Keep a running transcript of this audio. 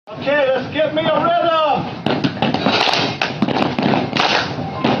Okay, let's give me a rhythm.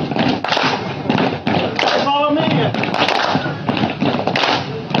 Follow me.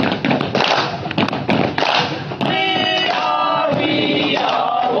 We are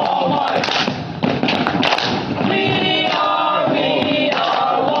Walmart. We are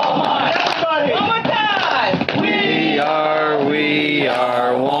Walmart. Everybody. One more time. We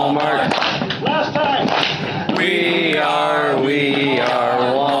are Walmart. Last time. We are Walmart.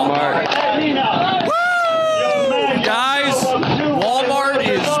 Woo! Guys, Walmart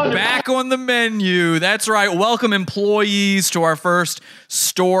is back on the menu. That's right. Welcome, employees, to our first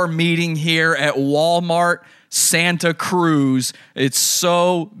store meeting here at Walmart Santa Cruz. I'm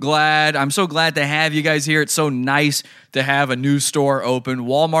so glad to have you guys here. It's so nice to have a new store open.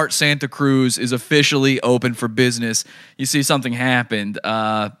 Walmart Santa Cruz is officially open for business. You see, something happened.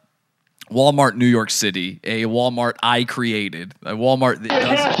 Walmart New York City, a Walmart I created, a Walmart that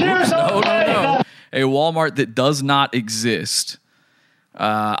does a Walmart that does not exist.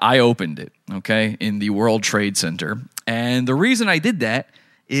 I opened it, okay, in the World Trade Center. And the reason I did that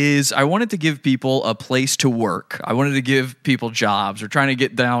is I wanted to give people a place to work. I wanted to give people jobs. We're trying to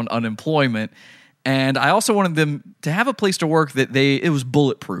get down unemployment. And I also wanted them to have a place to work that it was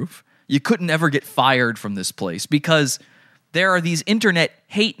bulletproof. You couldn't ever get fired from this place because there are these internet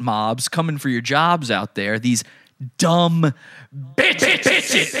hate mobs coming for your jobs out there, these dumb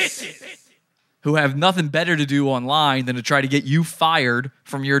bitches who have nothing better to do online than to try to get you fired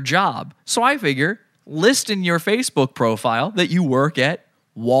from your job. So I figure, list in your Facebook profile that you work at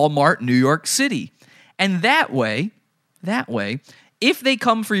Walmart New York City. And that way, if they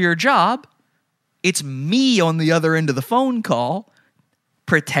come for your job, it's me on the other end of the phone call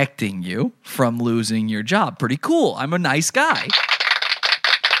protecting you from losing your job. Pretty cool. I'm a nice guy.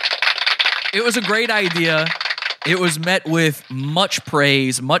 It was a great idea. It was met with much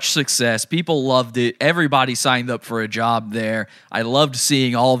praise, much success. People loved it. Everybody signed up for a job there. I loved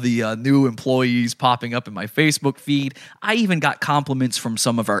seeing all the new employees popping up in my Facebook feed. I even got compliments from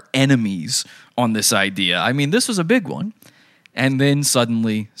some of our enemies on this idea. I mean, this was a big one. And then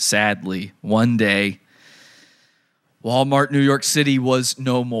suddenly, sadly, one day, Walmart New York City was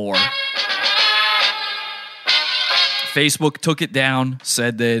no more. Facebook took it down,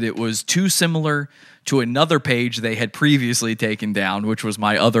 said that it was too similar to another page they had previously taken down, which was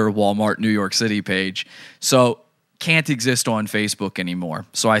my other Walmart New York City page. So can't exist on Facebook anymore.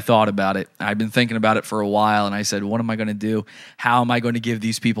 So I thought about it. I've been thinking about it for a while, and I said, what am I going to do? How am I going to give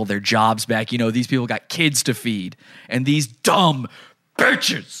these people their jobs back? You know, these people got kids to feed, and these dumb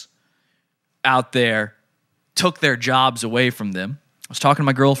bitches out there took their jobs away from them. I was talking to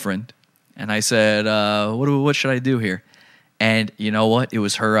my girlfriend, and I said, what should I do here? And you know what? It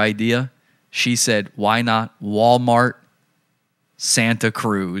was her idea. She said, why not Walmart Santa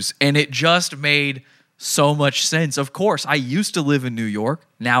Cruz? And it just made so much sense. Of course, I used to live in New York.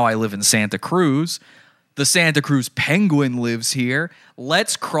 Now I live in Santa Cruz. The Santa Cruz Penguin lives here.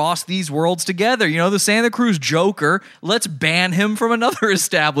 Let's cross these worlds together. You know, the Santa Cruz Joker, let's ban him from another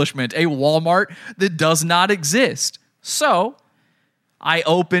establishment, a Walmart that does not exist. So I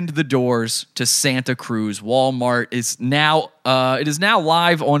opened the doors to Santa Cruz. Walmart is now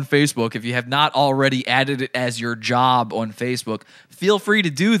live on Facebook. If you have not already added it as your job on Facebook, feel free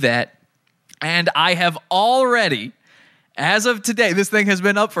to do that. And I have already, as of today, this thing has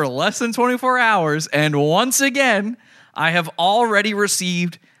been up for less than 24 hours, and once again, I have already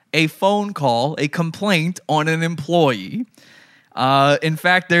received a phone call, a complaint on an employee. In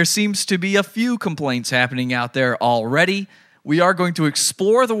fact, there seems to be a few complaints happening out there already. We are going to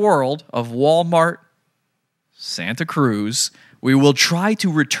explore the world of Walmart Santa Cruz. We will try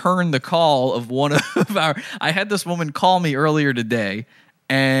to return the call of one of our... I had this woman call me earlier today,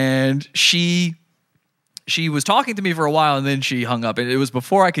 and she was talking to me for a while, and then she hung up. It was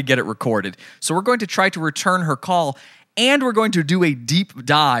before I could get it recorded. So we're going to try to return her call, and we're going to do a deep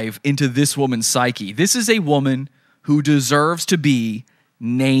dive into this woman's psyche. This is a woman who deserves to be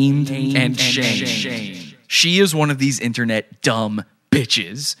named and shamed. She is one of these internet dumb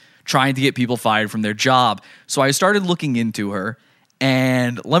bitches trying to get people fired from their job. So I started looking into her,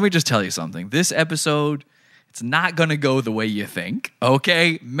 and let me just tell you something. This episode, it's not going to go the way you think,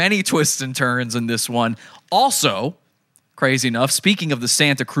 okay? Many twists and turns in this one. Also, crazy enough, speaking of the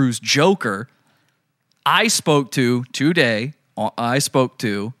Santa Cruz Joker, I spoke to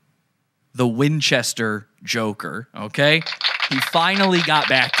the Winchester Joker, okay? He finally got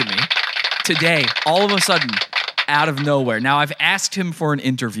back to me today, all of a sudden, out of nowhere. Now, I've asked him for an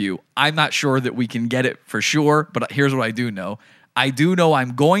interview. I'm not sure that we can get it for sure, but here's what I do know. I do know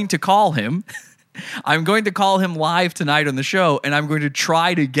I'm going to call him, I'm going to call him live tonight on the show, and I'm going to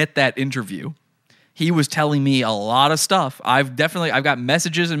try to get that interview. He was telling me a lot of stuff. I've got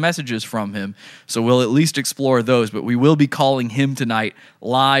messages and messages from him, so we'll at least explore those. But we will be calling him tonight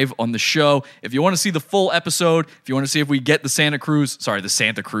live on the show. If you want to see the full episode, if you want to see if we get the Santa Cruz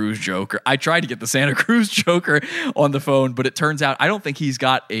Joker. I tried to get the Santa Cruz Joker on the phone, but it turns out I don't think he's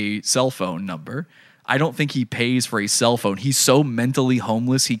got a cell phone number. I don't think he pays for a cell phone. He's so mentally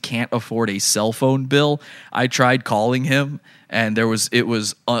homeless, he can't afford a cell phone bill. I tried calling him, and it was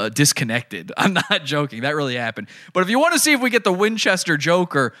disconnected. I'm not joking. That really happened. But if you want to see if we get the Winchester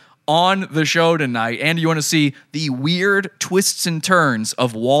Joker on the show tonight, and you want to see the weird twists and turns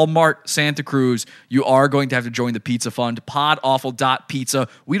of Walmart Santa Cruz, you are going to have to join the Pizza Fund, podawful.pizza.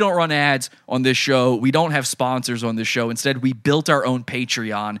 We don't run ads on this show. We don't have sponsors on this show. Instead, we built our own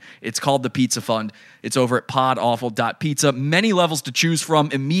Patreon. It's called the Pizza Fund. It's over at podawful.pizza. Many levels to choose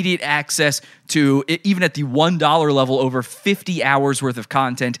from, immediate access to, even at the $1 level, over 50 hours worth of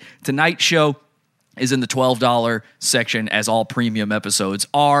content. Tonight's show is in the $12 section, as all premium episodes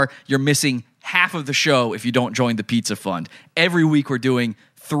are. You're missing half of the show if you don't join the Pizza Fund. Every week we're doing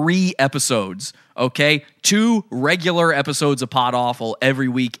 3 episodes, okay? 2 regular episodes of Pod Awful every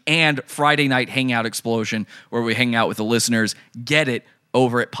week, and Friday Night Hangout Explosion, where we hang out with the listeners. Get it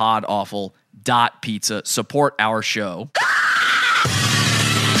over at podawful.pizza. Support our show.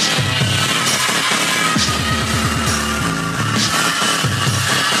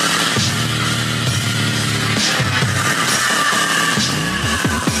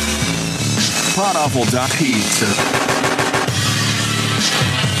 podawful.pizza.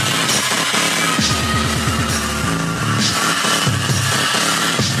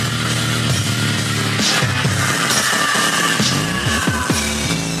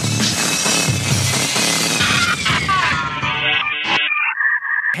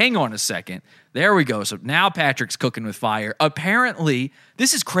 Hang on a second. There we go. So now Patrick's cooking with fire. Apparently,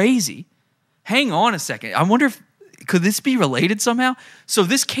 this is crazy. Hang on a second. I wonder if could this be related somehow? So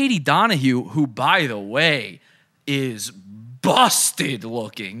this Katie Donahue, who, by the way, is busted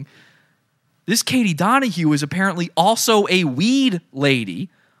looking, this Katie Donahue is apparently also a weed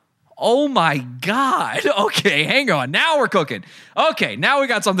lady. Oh, my God. Okay, hang on. Now we're cooking. Okay, now we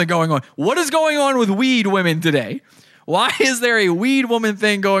got something going on. What is going on with weed women today? Why is there a weed woman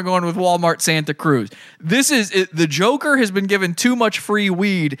thing going on with Walmart Santa Cruz? The Joker has been given too much free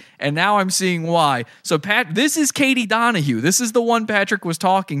weed, and now I'm seeing why. So, this is Katie Donahue. This is the one Patrick was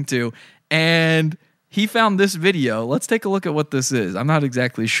talking to, and he found this video. Let's take a look at what this is. I'm not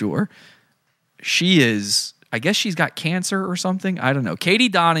exactly sure. I guess she's got cancer or something. I don't know. Katie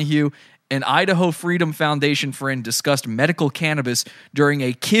Donahue, an Idaho Freedom Foundation friend, discussed medical cannabis during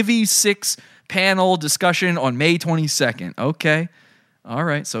a Kivy 6 panel discussion on May 22nd. Okay. All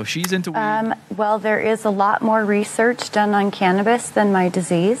right. So she's into weed. Well, there is a lot more research done on cannabis than my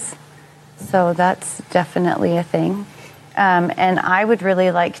disease. So that's definitely a thing. And I would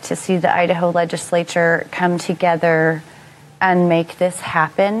really like to see the Idaho legislature come together and make this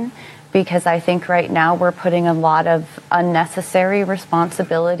happen, because I think right now we're putting a lot of unnecessary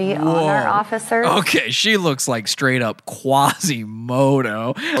responsibility on our officers. Okay, she looks like straight up Quasimodo.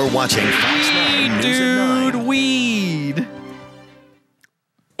 Or watching Fox 9 News at 9. Weed.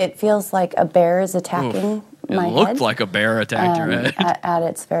 It feels like a bear is attacking my head. It looked like a bear attacked your head. At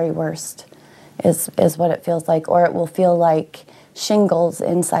its very worst is what it feels like. Or it will feel like shingles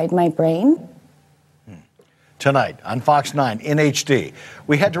inside my brain. Tonight on Fox 9 in HD,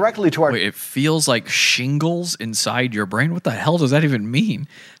 we head directly to our... Wait, it feels like shingles inside your brain? What the hell does that even mean?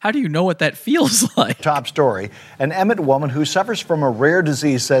 How do you know what that feels like? Top story. An Emmett woman who suffers from a rare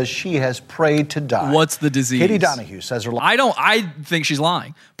disease says she has prayed to die. What's the disease? Katie Donahue says her... I think she's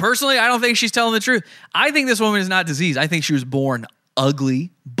lying. Personally, I don't think she's telling the truth. I think this woman is not diseased. I think she was born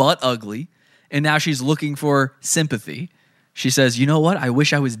ugly, but ugly, and now she's looking for sympathy. She says, you know what? I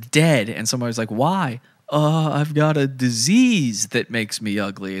wish I was dead. And somebody's like, why? I've got a disease that makes me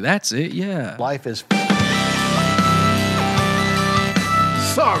ugly. That's it, yeah. Life is...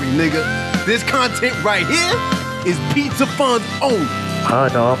 Sorry, nigga. This content right here is Pizza Fund's own.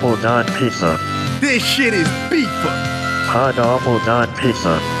 podawful.pizza. This shit is beefer.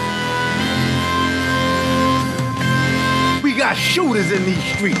 podawful.pizza. We got shooters in these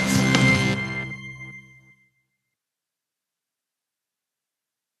streets.